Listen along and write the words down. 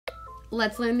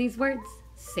Let's learn these words.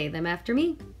 Say them after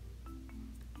me.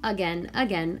 Again,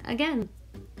 again, again.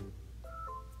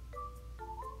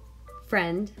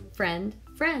 Friend, friend,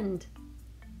 friend.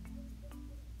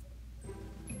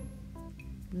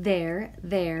 There,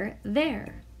 there,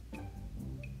 there.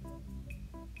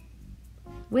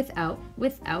 Without,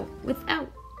 without, without.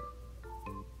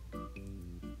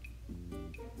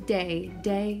 Day,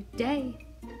 day, day.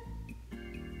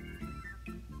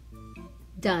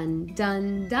 Done,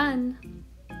 done, done.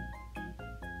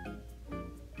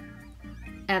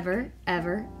 Ever,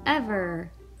 ever,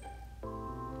 ever.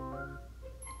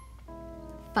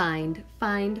 Find,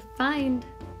 find, find.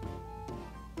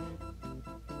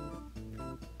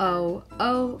 Oh,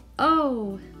 oh,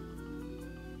 oh.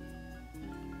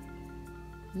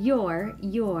 Your.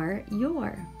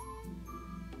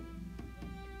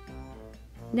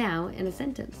 Now, in a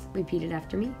sentence, repeat it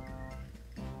after me.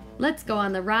 Let's go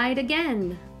on the ride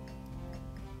again.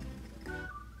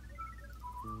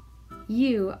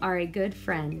 You are a good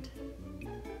friend.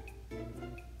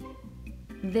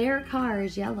 Their car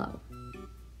is yellow.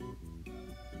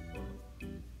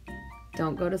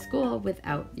 Don't go to school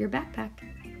without your backpack.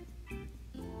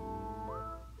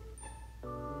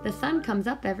 The sun comes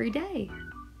up every day.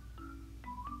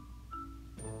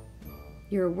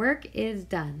 Your work is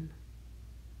done.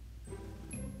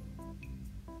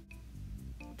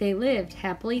 They lived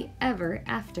happily ever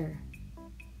after.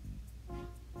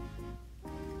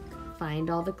 Find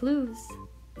all the clues.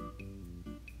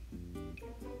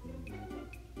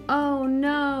 Oh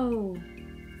no!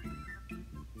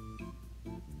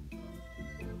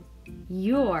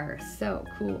 You're so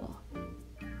cool.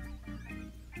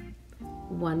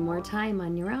 One more time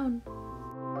on your own.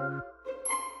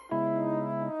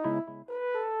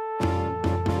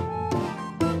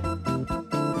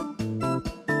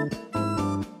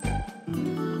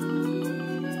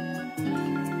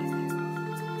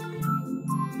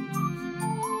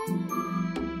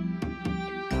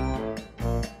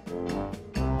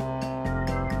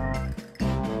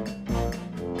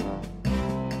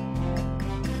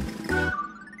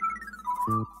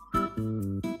 Thank you.